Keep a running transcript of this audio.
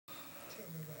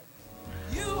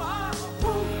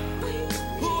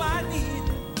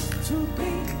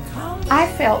I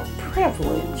felt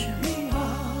privileged.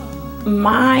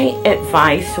 My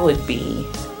advice would be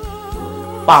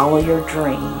follow your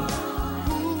dream.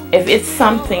 If it's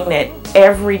something that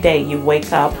every day you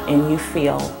wake up and you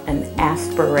feel an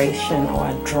aspiration or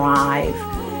a drive,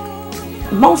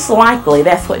 most likely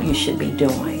that's what you should be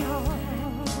doing.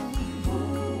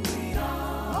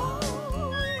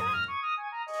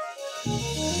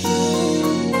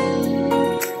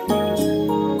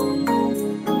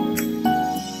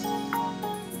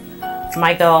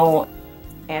 My goal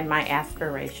and my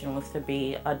aspiration was to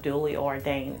be a duly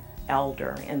ordained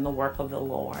elder in the work of the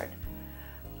Lord.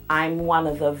 I'm one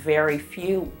of the very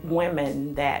few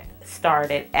women that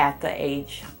started at the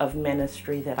age of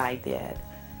ministry that I did.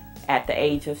 At the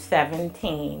age of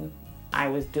 17, I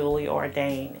was duly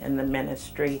ordained in the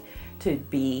ministry to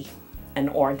be an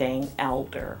ordained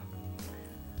elder.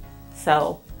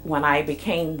 So when I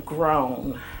became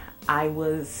grown, I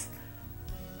was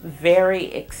very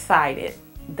excited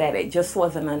that it just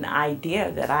wasn't an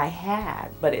idea that I had,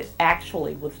 but it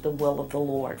actually was the will of the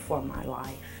Lord for my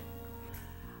life.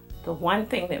 The one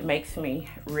thing that makes me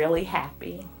really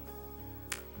happy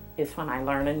is when I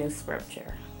learn a new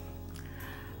scripture.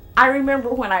 I remember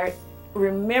when I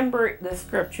remembered the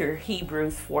scripture,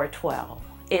 Hebrews 4:12.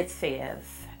 It says,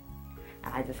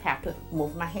 and I just have to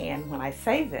move my hand when I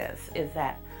say this, is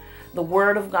that the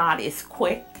word of God is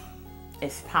quick,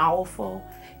 it's powerful,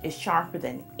 is sharper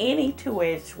than any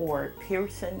two-edged sword,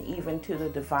 piercing even to the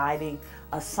dividing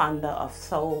asunder of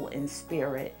soul and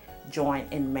spirit, joint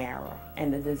and marrow,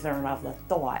 and the discerner of the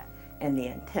thought and the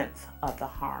intents of the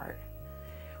heart.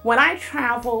 When I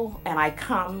travel and I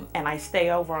come and I stay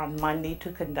over on Monday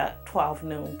to conduct 12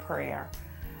 noon prayer,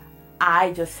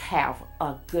 I just have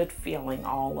a good feeling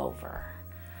all over.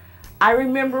 I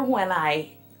remember when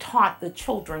I taught the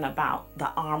children about the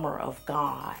armor of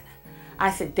God. I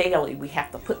said daily we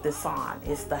have to put this on.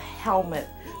 It's the helmet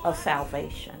of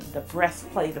salvation, the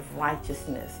breastplate of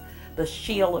righteousness, the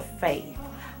shield of faith,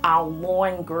 our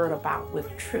loin girt about with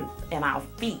truth, and our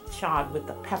feet shod with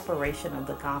the preparation of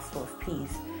the gospel of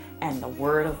peace and the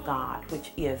word of God,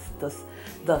 which is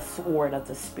the sword of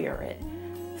the Spirit.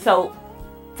 So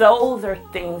those are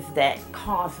things that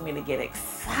cause me to get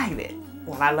excited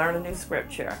when I learn a new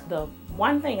scripture. The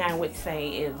one thing I would say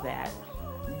is that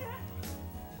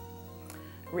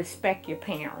respect your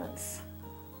parents.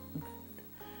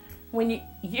 When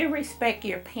you respect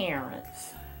your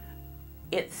parents,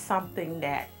 it's something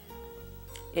that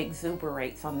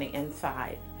exuberates on the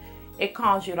inside. It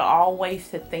causes you to always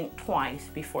to think twice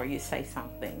before you say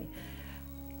something.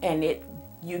 And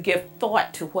you give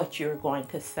thought to what you're going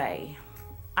to say.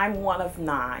 I'm one of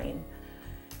 9.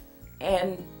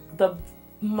 And the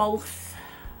most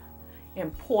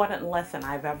important lesson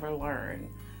I've ever learned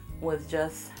was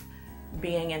just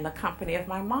being in the company of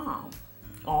my mom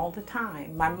all the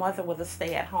time. My mother was a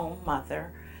stay-at-home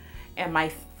mother, and my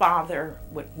father,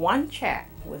 with one check,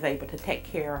 was able to take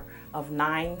care of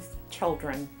 9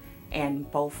 children and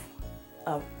both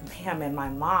of him and my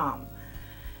mom.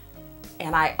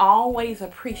 And I always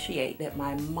appreciate that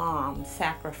my mom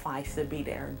sacrificed to be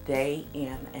there day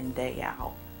in and day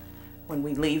out. When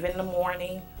we leave in the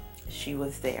morning, she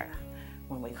was there.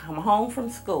 When we come home from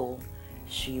school,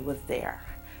 she was there,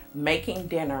 making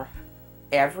dinner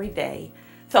every day.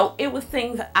 So it was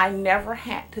things I never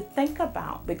had to think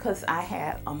about because I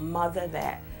had a mother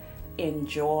that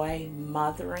enjoyed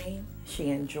mothering. She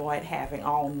enjoyed having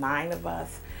all 9 of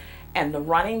us. And the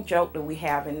running joke that we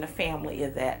have in the family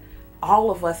is that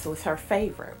all of us was her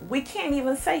favorite. We can't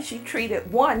even say she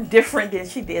treated one different than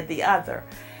she did the other.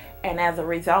 And as a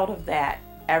result of that,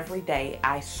 every day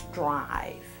I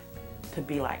strive to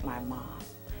be like my mom.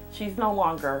 She's no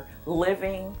longer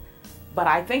living, but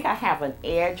I think I have an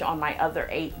edge on my other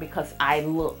 8 because I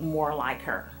look more like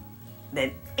her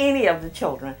than any of the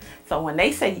children. So when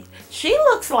they say, she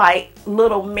looks like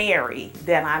little Mary,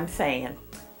 then I'm saying,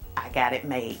 I got it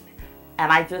made.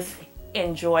 And I just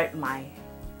enjoyed my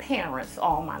parents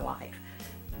all my life.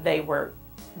 They were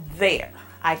there.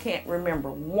 I can't remember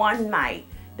one night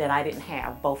that I didn't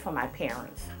have both of my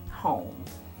parents home.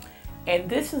 And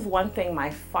this is one thing my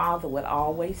father would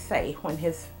always say when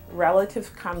his relatives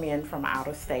come in from out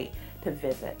of state to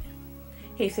visit.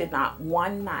 He said, not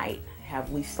one night have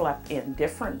we slept in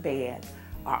different beds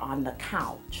or on the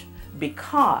couch,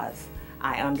 because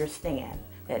I understand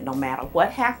that no matter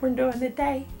what happened during the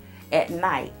day, at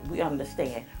night we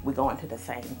understand we're going to the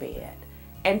same bed.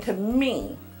 And to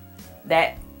me,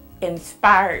 that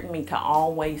inspired me to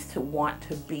always to want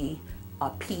to be a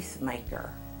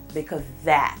peacemaker, because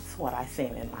that's what I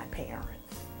seen in my parents.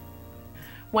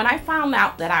 When I found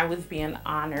out that I was being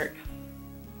honored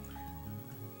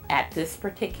at this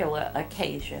particular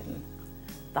occasion,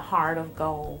 the Heart of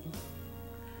Gold,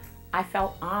 I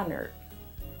felt honored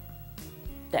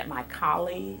that my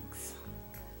colleagues,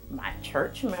 my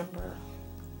church member,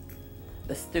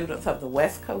 the students of the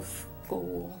West Coast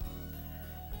School,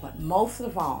 but most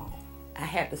of all, I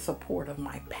had the support of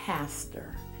my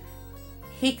pastor.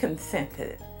 He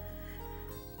consented,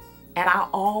 and I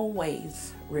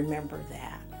always remember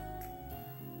that,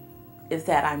 is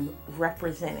that I'm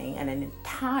representing an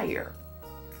entire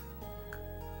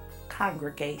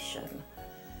congregation.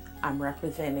 I'm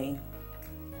representing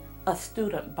a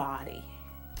student body.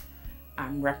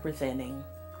 I'm representing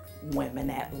women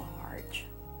at large.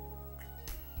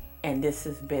 And this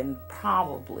has been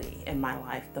probably in my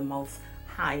life the most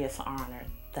highest honor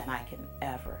that I can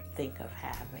ever think of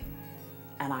having.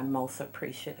 And I'm most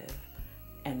appreciative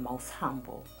and most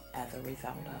humble as a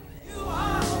result of it. You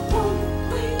are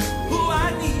who I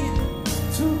need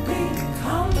to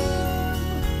become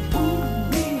who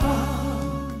we are.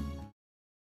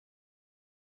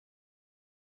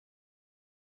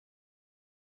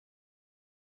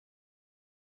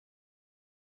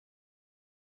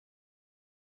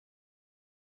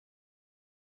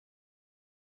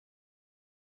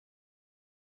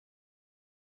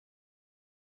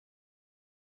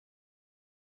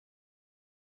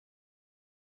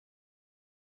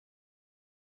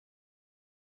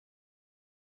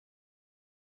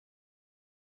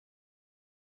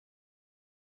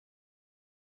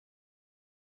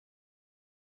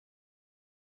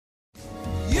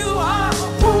 You are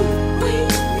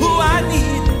who I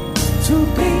need to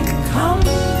become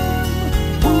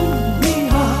who we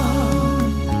are.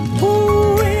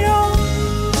 Who we are.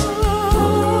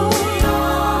 Who we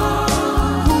are.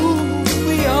 Who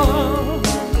we are.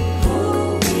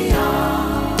 Who we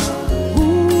are.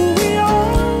 Who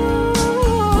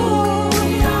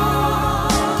we are.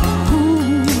 Who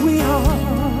we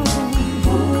are.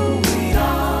 Who we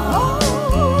are.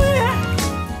 Oh, yeah.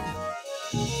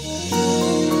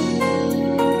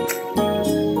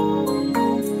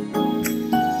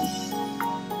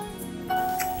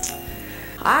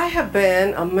 I have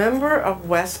been a member of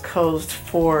West Coast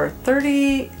for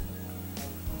 38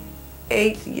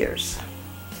 years.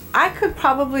 I could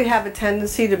probably have a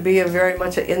tendency to be a very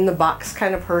much an in-the-box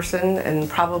kind of person and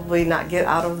probably not get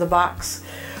out of the box.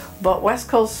 But West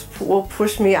Coast will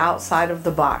push me outside of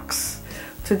the box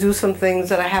to do some things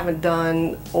that I haven't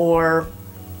done, or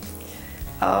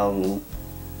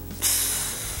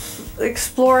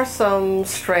explore some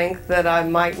strength that I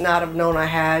might not have known I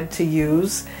had to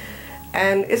use.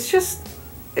 And it's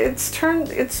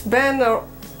been a,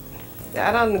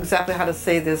 I don't know exactly how to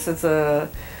say this, I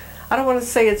don't want to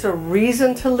say it's a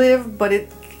reason to live, but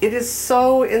it is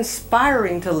so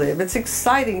inspiring to live. It's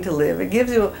exciting to live. It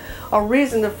gives you a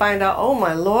reason to find out, oh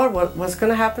my Lord, what's going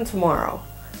to happen tomorrow?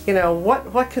 You know,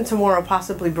 what can tomorrow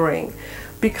possibly bring?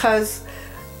 Because,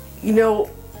 you know,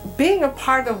 being a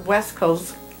part of West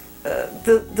Coast,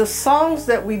 the songs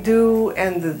that we do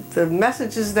and the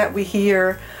messages that we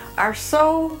hear are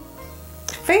so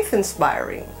faith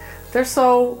inspiring. They're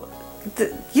so,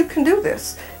 you can do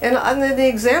this. And then the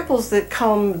examples that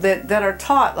come, that are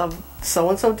taught of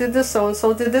so-and-so did this,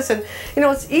 so-and-so did this. And you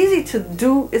know, it's easy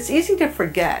to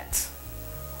forget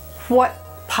what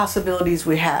possibilities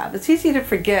we have. It's easy to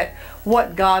forget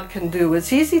what God can do.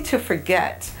 It's easy to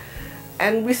forget.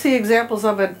 And we see examples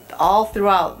of it all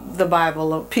throughout the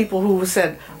Bible, of people who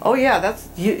said, oh yeah, that's,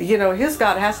 you know, his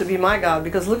God has to be my God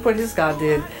because look what his God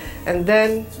did. And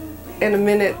then in a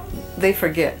minute they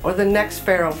forget, or the next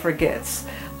Pharaoh forgets.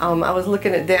 I was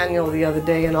looking at Daniel the other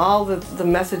day, and all the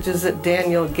messages that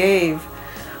Daniel gave,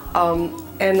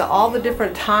 and all the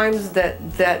different times that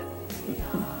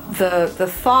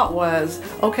the thought was,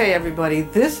 okay everybody,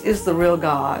 this is the real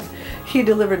God. He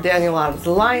delivered Daniel out of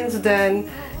the lion's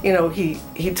den. You know, he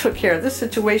took care of this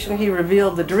situation. He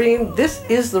revealed the dream. This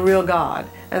is the real God.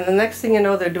 And the next thing you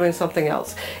know, they're doing something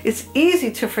else. It's easy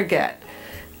to forget.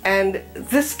 And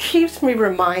this keeps me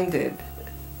reminded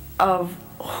of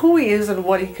who he is and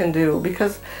what he can do.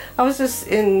 Because I was just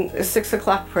in a 6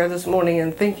 o'clock prayer this morning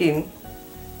and thinking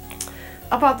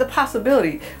about the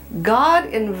possibility. God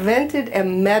invented a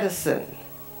medicine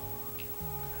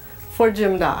for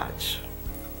Jim Dodge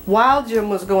while Jim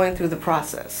was going through the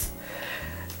process.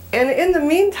 And in the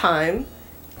meantime,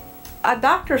 a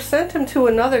doctor sent him to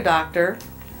another doctor,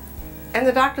 and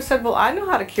the doctor said, well, I know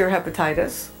how to cure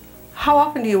hepatitis. How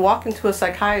often do you walk into a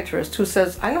psychiatrist who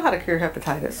says, I know how to cure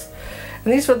hepatitis?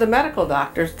 And these were the medical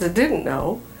doctors that didn't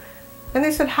know. And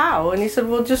they said, how? And he said,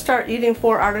 well, just start eating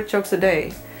 4 artichokes a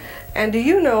day. And do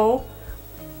you know,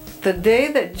 the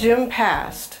day that Jim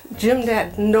passed, Jim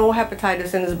had no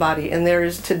hepatitis in his body, and there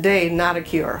is today not a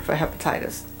cure for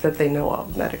hepatitis that they know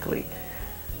of medically.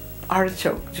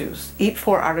 Artichoke juice. Eat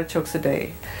 4 artichokes a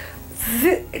day.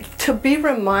 To be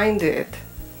reminded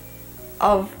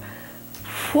of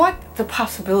what the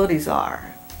possibilities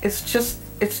are, it's just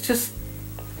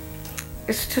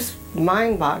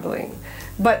mind-boggling.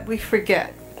 But we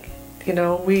forget. You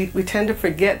know, we tend to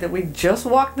forget that we just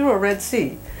walked through a Red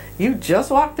Sea. You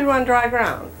just walked through on dry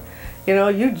ground. You know,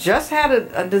 you just had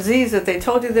a disease that they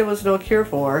told you there was no cure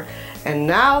for, and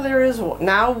now there is one.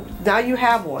 Now you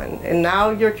have one, and now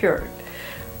you're cured.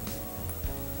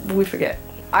 We forget.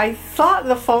 I thought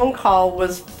the phone call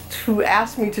was to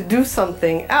ask me to do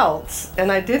something else,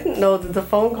 and I didn't know that the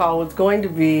phone call was going to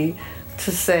be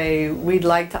to say, we'd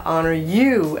like to honor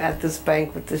you at this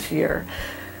banquet this year.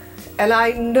 And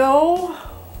I know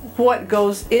what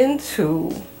goes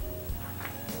into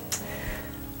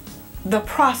the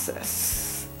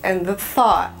process and the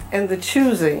thought and the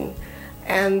choosing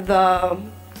and the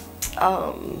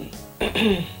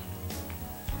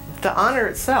honor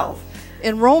itself.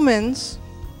 In Romans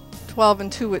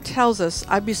 12:2 it tells us,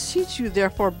 I beseech you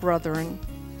therefore, brethren,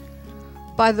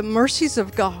 by the mercies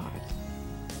of God,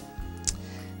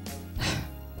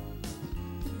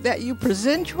 that you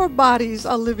present your bodies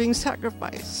a living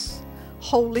sacrifice,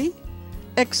 holy,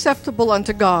 acceptable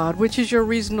unto God, which is your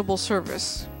reasonable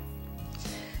service.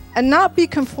 And not be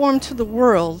conformed to the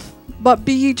world, but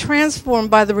be ye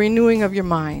transformed by the renewing of your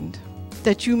mind,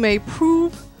 that you may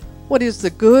prove what is the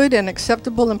good and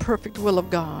acceptable and perfect will of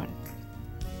God.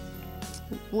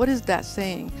 What is that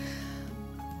saying?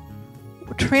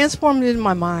 Transformed in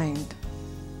my mind.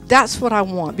 That's what I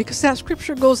want, because that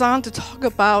scripture goes on to talk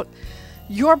about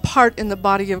your part in the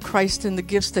body of Christ and the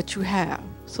gifts that you have.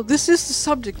 So this is the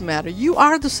subject matter. You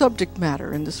are the subject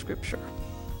matter in the scripture.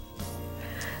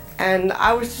 And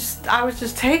I was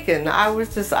just taken. I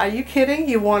was just, are you kidding?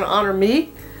 You want to honor me?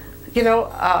 You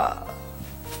know,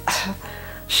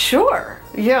 sure.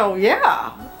 You know,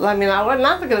 yeah. I mean, I was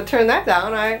not going to turn that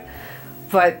down.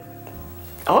 But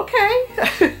okay.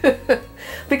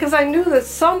 Because I knew that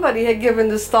somebody had given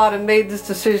this thought and made this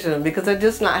decision, because they're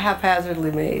just not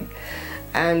haphazardly made.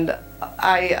 And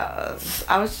I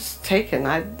was just taken.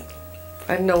 I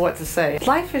didn't know what to say.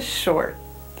 Life is short.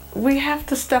 We have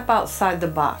to step outside the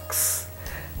box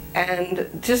and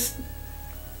just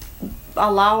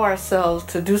allow ourselves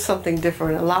to do something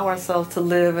different, allow ourselves to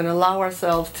live, and allow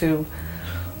ourselves to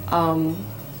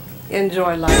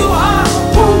enjoy life. You are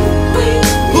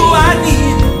who I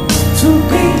need to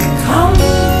become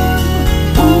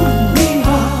who we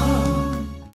are.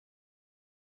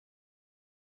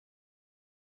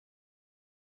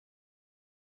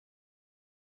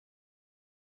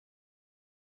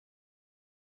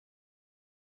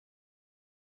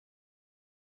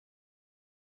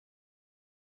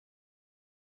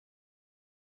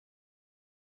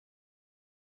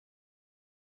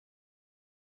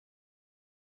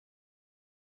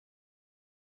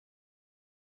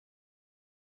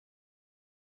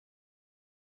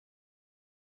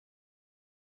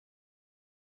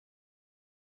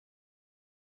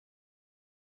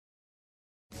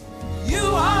 You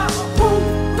are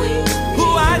who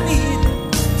I need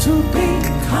to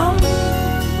become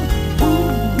who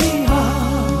we are.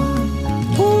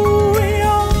 Who we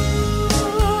are.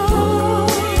 Who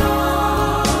we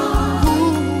are. Who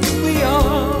we are.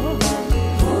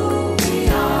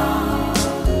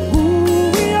 Who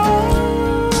we are.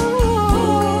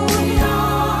 Who we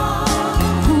are.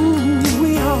 Who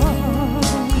we are.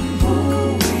 Who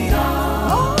we are.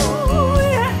 Oh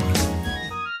yeah.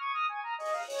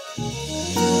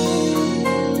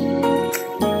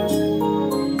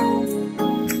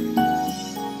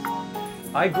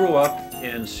 I grew up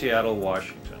in Seattle,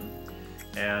 Washington,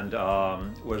 and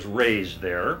was raised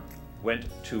there, went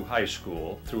to high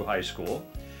school,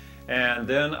 and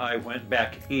then I went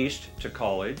back east to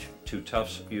college, to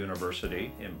Tufts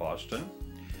University in Boston,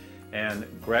 and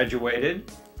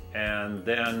graduated, and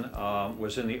then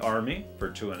was in the Army for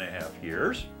 2.5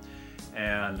 years,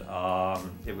 and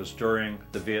it was during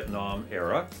the Vietnam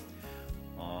era.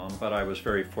 But I was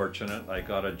very fortunate. I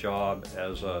got a job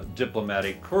as a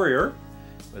diplomatic courier.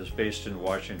 I was based in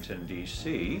Washington,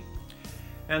 D.C.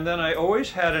 And then I always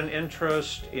had an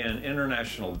interest in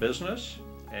international business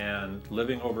and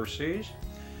living overseas.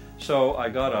 So I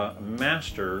got a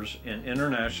master's in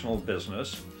international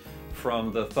business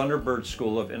from the Thunderbird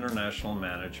School of International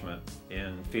Management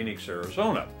in Phoenix,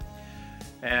 Arizona.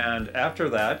 And after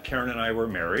that, Karen and I were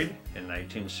married in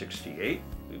 1968.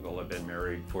 We will have been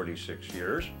married 46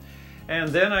 years. And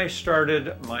then I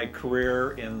started my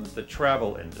career in the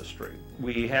travel industry.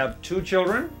 We have 2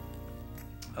 children,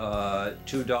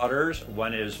 2 daughters.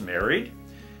 One is married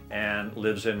and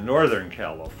lives in Northern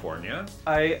California.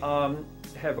 I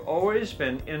have always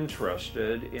been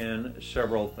interested in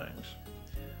several things.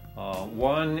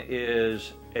 One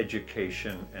is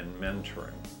education and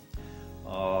mentoring.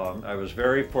 I was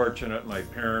very fortunate. My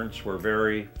parents were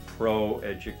very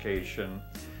pro-education,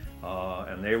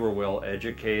 and they were well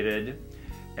educated.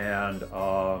 And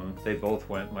they both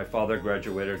went. My father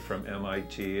graduated from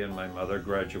MIT, and my mother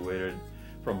graduated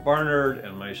from Barnard,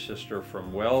 and my sister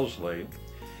from Wellesley.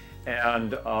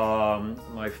 And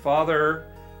my father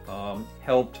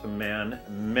helped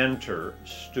mentor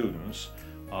students,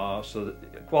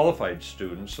 qualified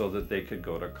students, so that they could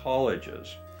go to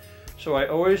colleges. So I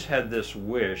always had this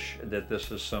wish that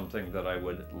this is something that I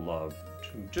would love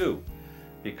to do,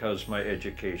 because my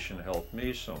education helped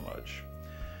me so much.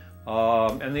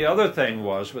 And the other thing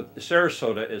was, with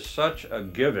Sarasota is such a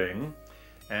giving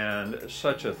and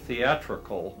such a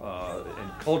theatrical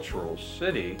and cultural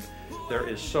city, there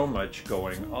is so much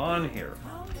going on here.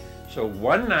 So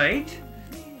one night,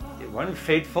 one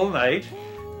fateful night,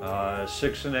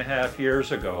 6.5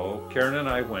 years ago, Karen and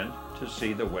I went to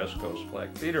see the West Coast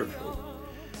Black Theater Troupe.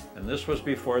 And this was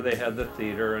before they had the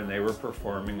theater, and they were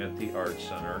performing at the Art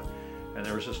Center. And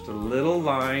there was just a little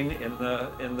line in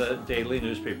the daily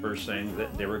newspaper saying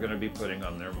that they were going to be putting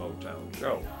on their Motown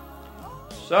show.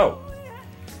 So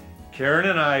Karen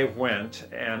and I went,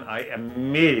 and I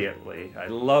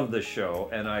loved the show,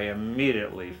 and I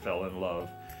immediately fell in love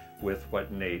with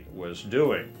what Nate was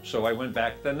doing. So I went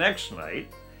back the next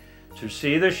night to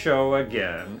see the show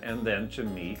again, and then to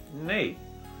meet Nate.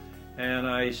 And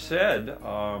I said,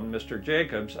 Mr.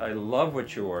 Jacobs, I love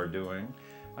what you are doing.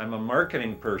 I'm a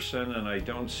marketing person, and I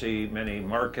don't see many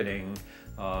marketing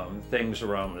things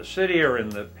around the city or in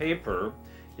the paper.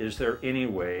 Is there any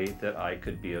way that I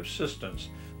could be of assistance?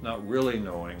 Not really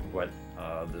knowing what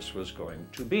this was going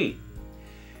to be.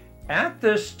 At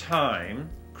this time,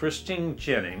 Christine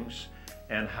Jennings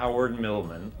and Howard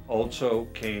Millman also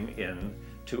came in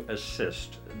to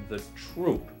assist the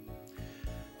troupe.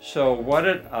 So what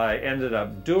I ended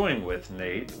up doing with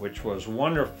Nate, which was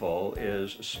wonderful,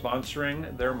 is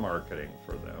sponsoring their marketing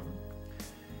for them.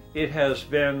 It has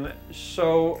been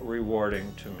so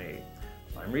rewarding to me.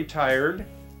 I'm retired,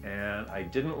 and I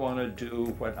didn't want to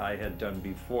do what I had done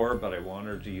before, but I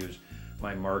wanted to use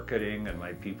my marketing and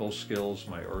my people skills,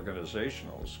 my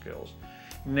organizational skills.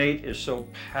 Nate is so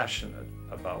passionate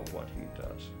about what he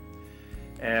does,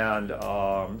 and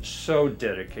so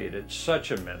dedicated, such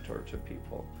a mentor to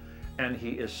people. And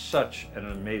he is such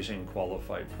an amazing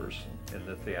qualified person in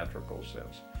the theatrical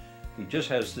sense. He just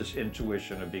has this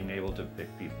intuition of being able to pick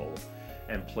people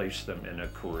and place them in a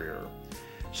career.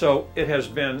 So it has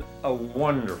been a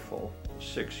wonderful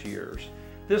 6 years.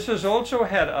 This has also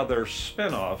had other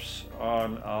spin-offs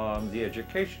on the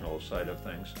educational side of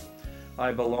things.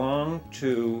 I belong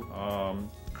to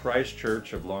Christ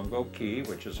Church of Longboat Key,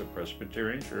 which is a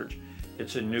Presbyterian church.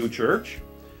 It's a new church,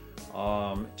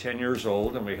 10 years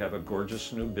old, and we have a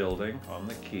gorgeous new building on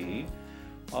the Key.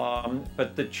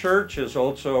 But the church is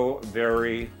also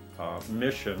very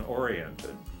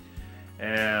mission-oriented.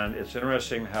 And it's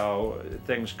interesting how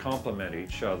things complement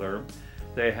each other.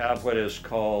 They have what is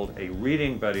called a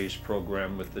Reading Buddies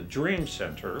program with the Dream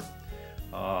Center,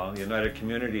 United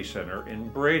Community Center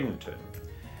in Bradenton.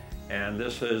 And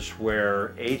this is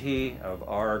where 80 of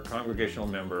our congregational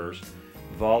members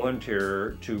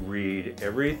volunteer to read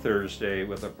every Thursday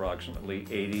with approximately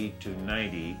 80 to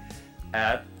 90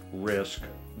 at-risk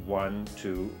 1,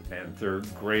 2, and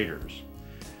 3rd graders.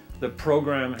 The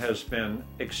program has been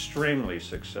extremely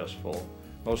successful.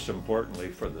 Most importantly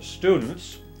for the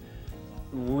students,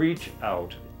 reach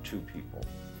out to people.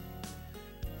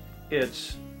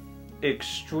 It's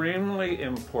extremely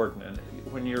important, and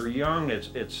when you're young,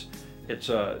 it's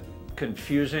a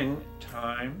confusing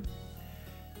time,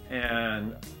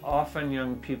 and often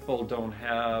young people don't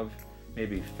have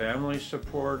maybe family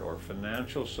support or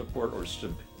financial support or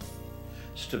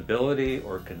stability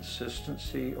or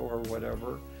consistency or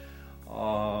whatever.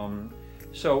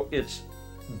 So it's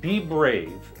be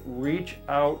brave, reach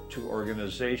out to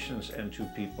organizations and to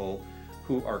people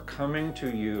who are coming to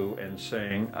you and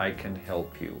saying, I can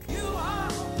help you. You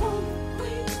are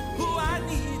who I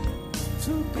need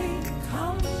to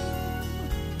become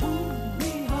who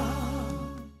we are.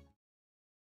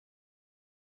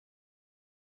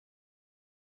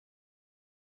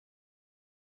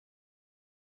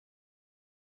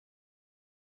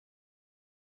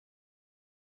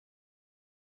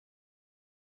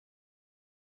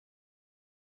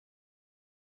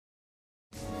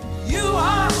 You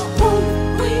are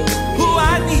who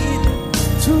I need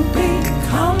to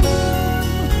become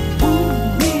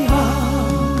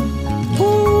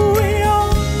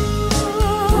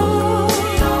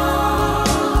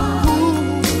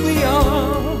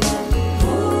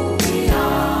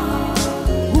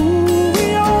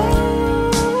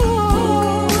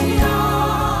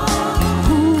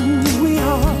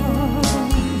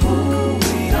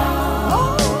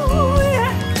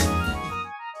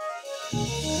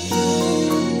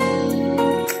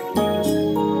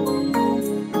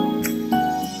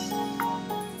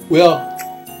Well,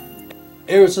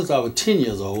 ever since I was 10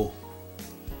 years old,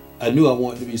 I knew I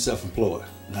wanted to be self-employed.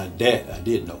 Now that I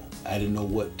did know. I didn't know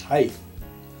what type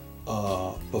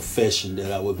of profession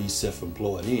that I would be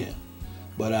self-employed in.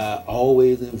 But I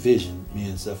always envisioned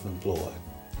being self-employed.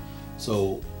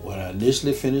 So when I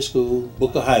initially finished school,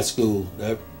 Booker High School,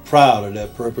 that proud of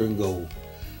that purple and gold.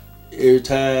 Every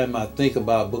time I think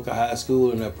about Booker High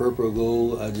School and that purple and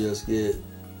gold, I just get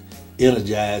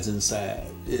energized inside.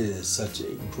 It is such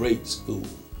a great school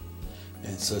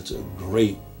and such a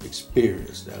great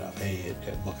experience that I've had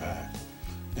at Booker High.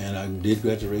 And I did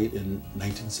graduate in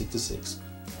 1966.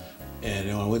 And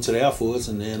then I went to the Air Force,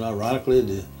 and then ironically,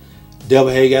 the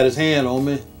devil had got his hand on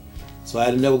me. So I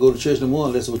didn't never go to church no more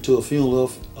unless it was to a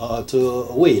funeral, to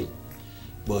a wedding.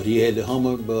 But he had to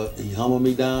he humbled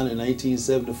me down in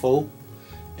 1974.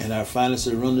 And I finally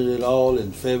surrendered it all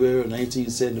in February of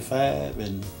 1975.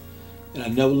 And I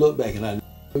never looked back. And I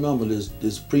remember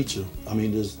this preacher. I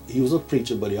mean, he was a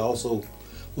preacher, but he also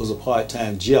was a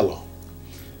part-time jailer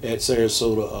at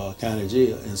Sarasota County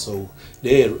Jail. And so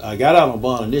I got out on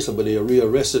bond initially, but they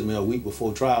rearrested me a week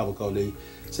before trial because they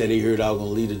said they heard I was going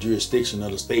to leave the jurisdiction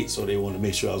of the state, so they wanted to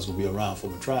make sure I was going to be around for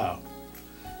the trial.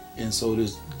 And so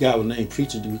this guy was named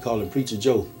Preacher, we call him Preacher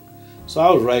Joe. So I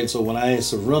was writing, so when I had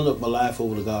surrendered my life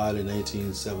over to God in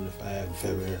 1975 in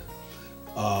February,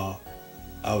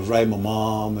 I was writing my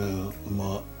mom and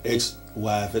my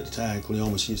ex-wife at the time,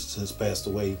 Cleoma, she's since passed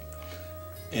away,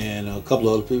 and a couple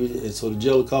of other people. And so the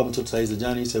jailer called me to the place, he said,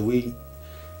 Johnny, he said,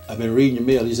 I've been reading your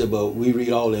mail. He said, but we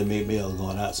read all that mail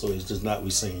going out, so it's just not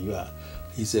we sending you out.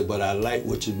 He said, but I like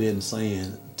what you've been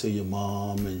saying to your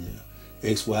mom and your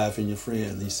ex-wife and your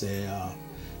friends. He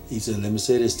said, let me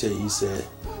say this to you. He said,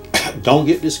 don't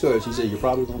get discouraged. He said, you're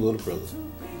probably going to go to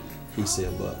prison. He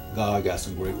said, but God got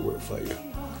some great work for you.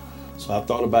 So I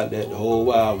thought about that the whole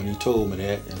while when he told me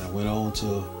that, and I went on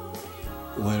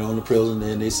to prison,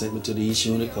 and they sent me to the East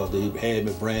Unit because they had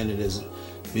me branded as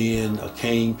being a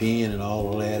kingpin and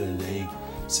all of that, and they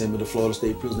sent me to Florida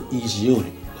State Prison East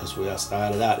Unit. That's where I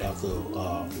started out after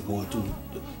going through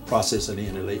the process at the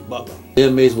end of Lake Butler. The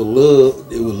inmates would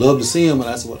love to see him,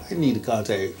 and I said, well, I need to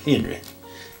contact Henry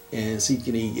and see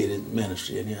can he get in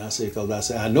ministry. And I said,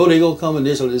 I know they're gonna come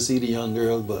initially to see the young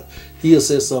girls, but he'll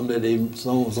say something that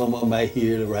some of them might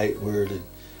hear the right word,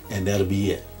 and that'll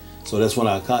be it. So that's when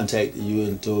I contacted you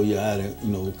and told you how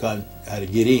to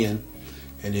get in.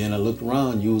 And then I looked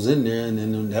around, you was in there, and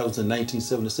then that was in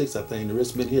 1976, I think. The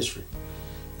rest has been history.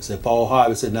 I said, Paul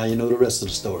Harvey said, now you know the rest of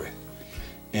the story.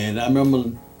 And I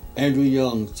remember Andrew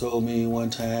Young told me one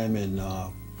time, and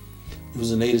it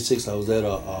was in '86, I was at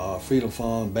a Freedom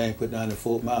Fund banquet down in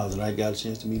Fort Myers, and I got a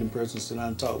chance to meet him in person, sit down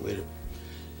and talk with him.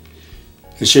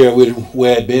 And share with him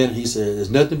where I'd been. He said,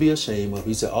 there's nothing to be ashamed of.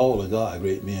 He said, all of God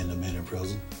great men and men in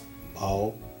prison.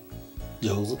 Paul,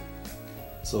 Joseph.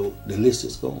 So the list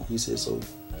is gone. He said, so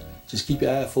just keep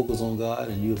your eye focused on God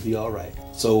and you'll be all right.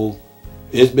 So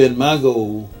it's been my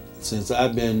goal since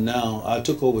I've been now. I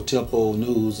took over Tempo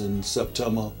News in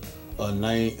September of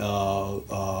 90.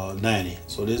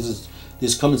 So this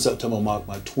coming September marked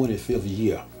my 25th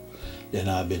year that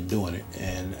I've been doing it.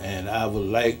 And I would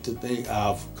like to think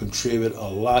I've contributed a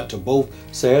lot to both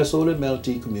Sarasota and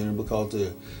Manatee community, because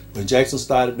when Jackson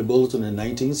started the Bulletin in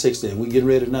 1960, and we're getting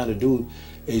ready now to do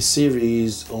a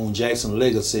series on Jackson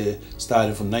legacy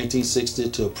starting from 1960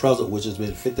 to present, which has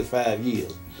been 55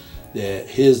 years.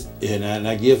 And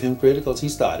I give him credit because he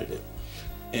started it.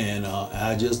 And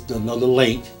I just another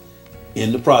link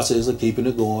in the process of keeping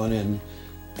it going,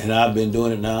 and I've been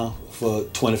doing it now for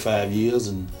 25 years,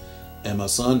 and my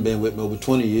son been with me over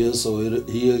 20 years, so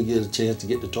he'll get a chance to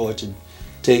get the torch and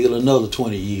take it another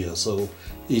 20 years. So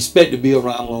he expect to be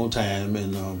around a long time,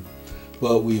 and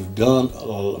but we've done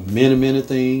many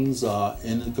things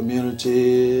in the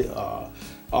community.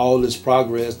 All this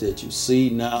progress that you see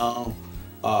now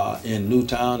in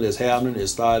Newtown that's happening, it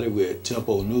started with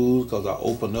Tempo News, because I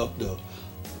opened up the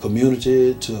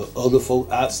community to other folk,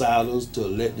 outsiders, to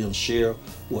let them share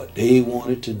what they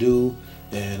wanted to do.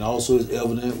 And also it's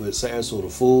evident with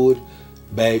Sarasota Ford,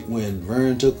 back when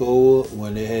Vern took over,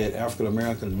 when they had African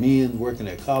American men working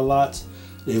at car lots,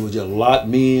 they would just lot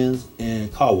men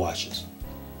and car washes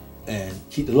and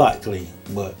keep the lot clean.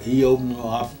 But he opened an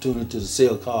opportunity to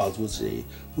sell cars, which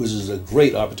is a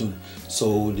great opportunity.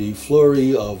 So the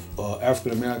flurry of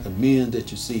African American men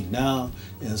that you see now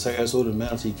in Sarasota and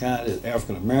Manatee County is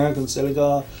African American selling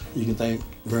cars. You can thank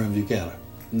Vern Buchanan.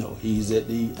 No, he's at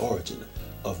the origin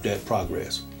of that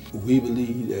progress. We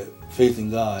believe that faith in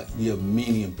God gives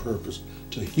meaning and purpose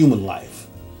to human life.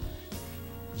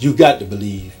 You got to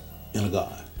believe in a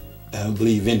God and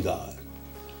believe in God.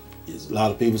 A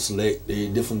lot of people select a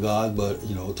different God, but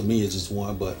you know, to me it's just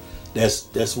one. But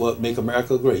that's what make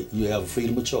America great. You have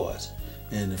freedom of choice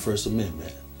in the First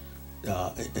Amendment,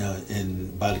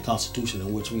 and by the Constitution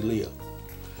in which we live.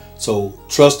 So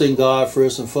trust in God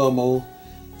first and foremost.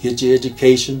 Get your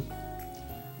education,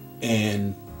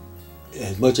 and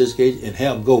as much education, and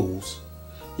have goals.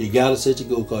 You gotta set your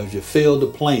goals, because if you fail to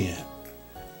plan,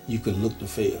 you can look to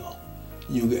fail.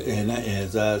 And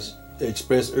as I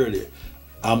expressed earlier,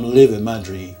 I'm living my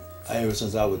dream. Ever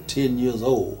since I was 10 years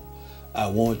old, I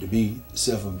wanted to be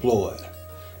self-employed.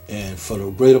 And for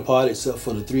the greater part, except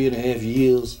for the 3.5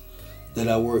 years that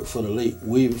I worked for the late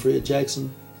William Fred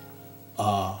Jackson,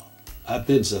 I've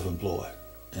been self-employed.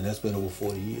 And that's been over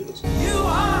 40 years. You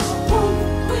are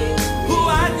who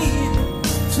I need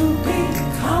to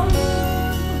become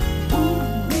who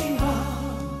we are.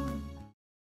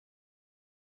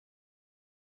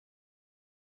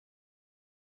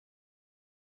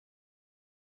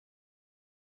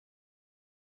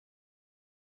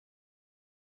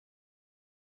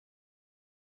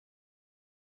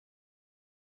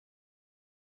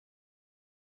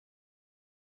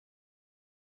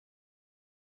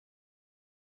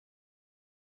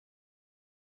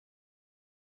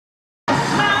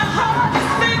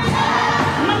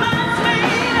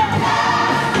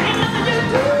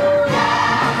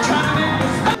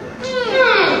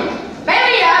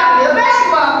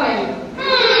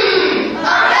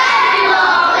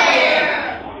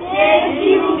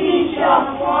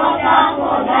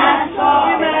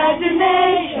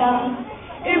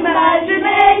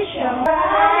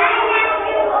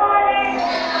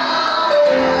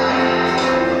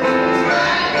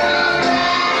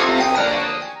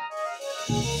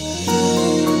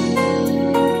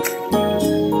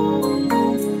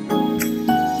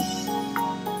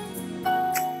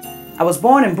 I was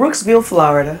born in Brooksville,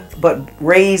 Florida, but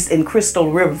raised in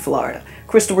Crystal River, Florida.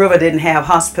 Crystal River didn't have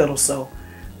hospitals, so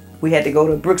we had to go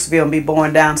to Brooksville and be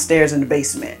born downstairs in the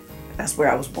basement. That's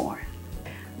where I was born.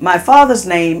 My father's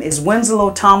name is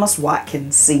Winslow Thomas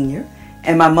Watkins, Sr.,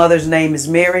 and my mother's name is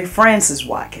Mary Frances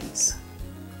Watkins.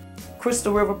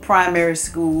 Crystal River Primary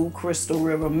School, Crystal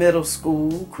River Middle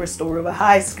School, Crystal River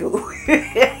High School.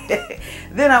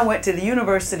 Then I went to the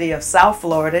University of South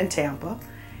Florida in Tampa,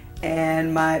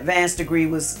 and my advanced degree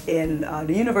was in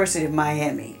the University of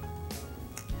Miami.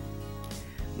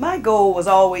 My goal was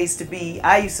always to be,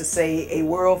 I used to say, a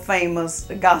world famous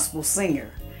gospel singer.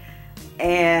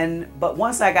 But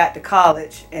once I got to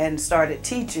college and started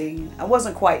teaching, I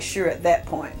wasn't quite sure at that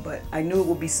point, but I knew it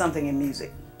would be something in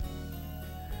music.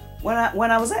 When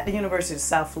I was at the University of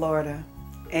South Florida,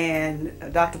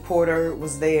 and Dr. Porter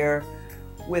was there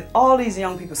with all these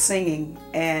young people singing,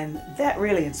 and that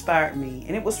really inspired me.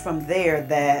 And it was from there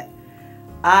that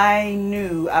I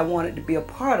knew I wanted to be a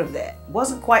part of that.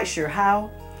 Wasn't quite sure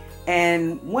how.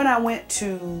 And when I went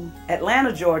to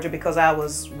Atlanta, Georgia, because I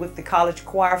was with the college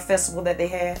choir festival that they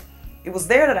had, it was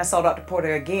there that I saw Dr.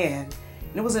 Porter again.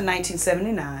 And it was in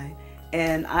 1979.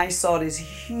 And I saw this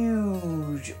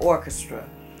huge orchestra,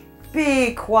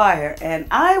 big choir. And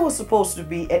I was supposed to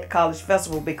be at the college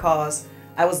festival because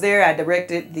I was there. I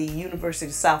directed the University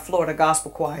of South Florida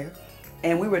Gospel Choir.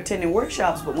 And we were attending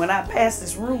workshops. But when I passed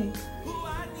this room,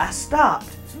 I stopped.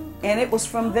 And it was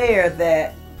from there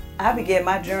that I began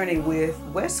my journey with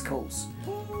West Coast.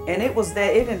 And it was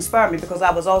that it inspired me because I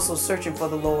was also searching for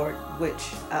the Lord,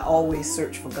 which I always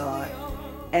search for God.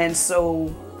 And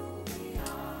so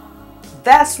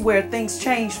that's where things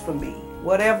changed for me.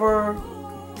 Whatever,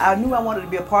 I knew I wanted to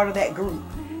be a part of that group.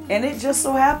 And it just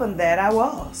so happened that I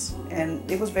was.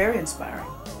 And it was very inspiring.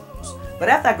 But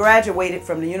after I graduated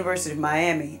from the University of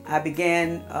Miami, I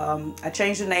began, I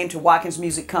changed the name to Watkins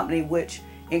Music Company, which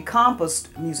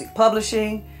encompassed music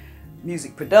publishing,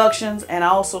 music productions, and I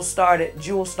also started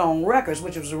Jewel Stone Records,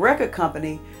 which was a record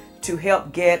company to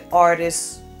help get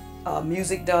artists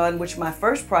music done, which my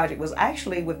first project was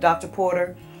actually with Dr.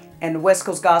 Porter and the West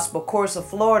Coast Gospel Chorus of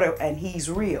Florida and He's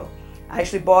Real. I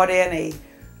actually brought in a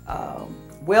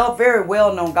very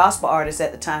well-known gospel artist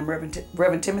at the time,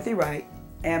 Reverend Timothy Wright,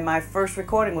 and my first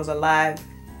recording was a live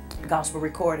gospel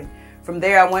recording. From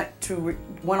there I went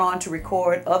on to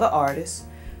record other artists.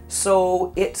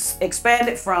 So it's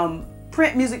expanded from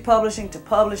print music publishing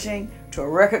to a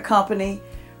record company.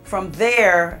 From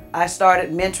there, I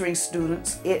started mentoring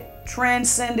students. It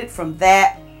transcended from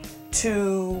that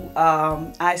to,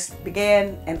 I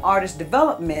began an artist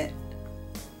development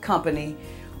company,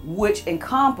 which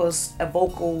encompassed a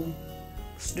vocal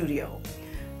studio.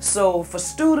 So for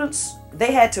students,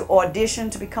 they had to audition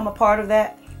to become a part of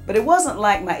that. But it wasn't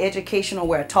like my educational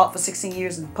where I taught for 16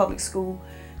 years in public school.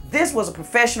 this was a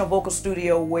professional vocal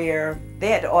studio where they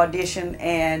had to audition,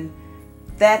 and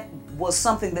that was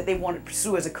something that they wanted to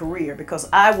pursue as a career, because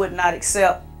I would not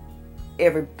accept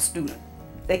every student.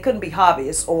 They couldn't be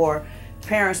hobbyists or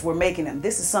parents were making them.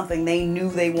 This is something they knew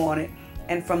they wanted.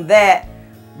 And from that,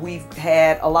 we've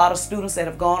had a lot of students that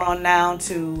have gone on now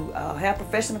to have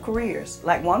professional careers.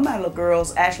 Like one of my little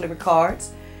girls, Ashley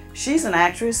Ricards, she's an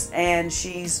actress and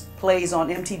she's plays on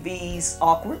MTV's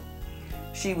Awkward.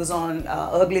 She was on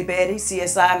Ugly Betty,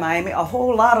 CSI Miami. A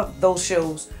whole lot of those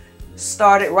shows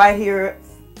started right here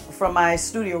from my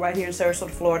studio right here in Sarasota,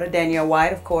 Florida. Danielle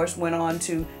White, of course, went on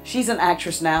to, she's an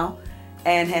actress now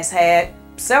and has had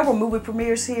several movie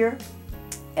premieres here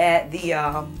at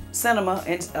the cinema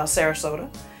in Sarasota.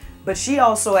 But she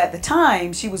also, at the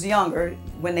time, she was younger,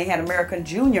 when they had American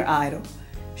Junior Idol,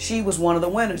 she was one of the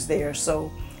winners there.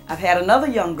 So I've had another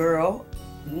young girl,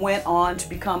 went on to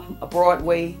become a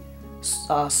Broadway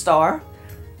star,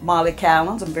 Molly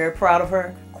Callens. I'm very proud of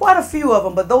her. Quite a few of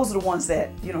them, but those are the ones that,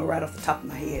 you know, right off the top of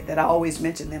my head, that I always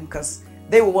mention them because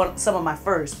they were some of my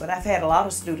first. But I've had a lot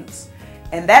of students.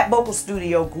 And that vocal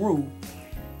studio grew.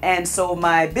 And so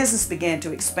my business began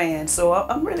to expand. So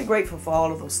I'm really grateful for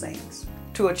all of those things.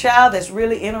 To a child that's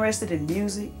really interested in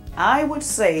music, I would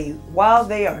say while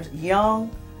they are young,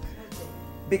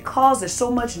 because there's so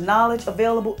much knowledge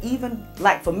available, even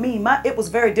like for me, it was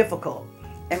very difficult.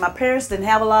 And my parents didn't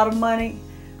have a lot of money,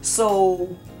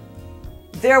 so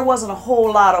there wasn't a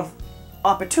whole lot of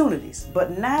opportunities.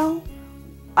 But now,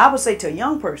 I would say to a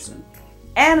young person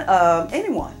and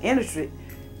anyone interested,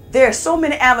 there are so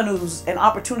many avenues and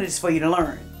opportunities for you to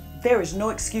learn. There is no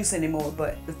excuse anymore.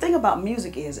 But the thing about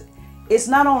music is, it's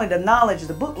not only the knowledge of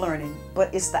the book learning,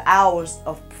 but it's the hours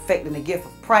of perfecting the gift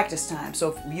of practice time.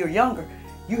 So if you're younger,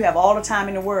 you have all the time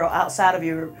in the world outside of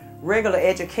your regular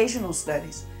educational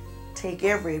studies. Take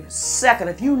every second.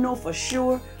 If you know for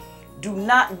sure, do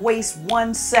not waste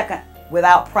 1 second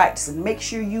without practicing. Make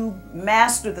sure you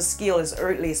master the skill as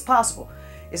early as possible.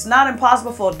 It's not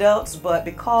impossible for adults, but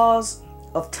because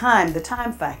of time, the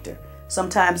time factor,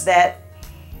 sometimes that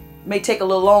may take a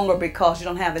little longer because you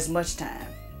don't have as much time.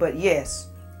 But yes,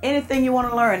 anything you want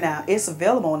to learn now, it's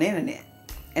available on the internet.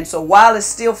 And so while it's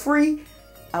still free,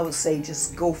 I would say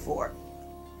just go for it.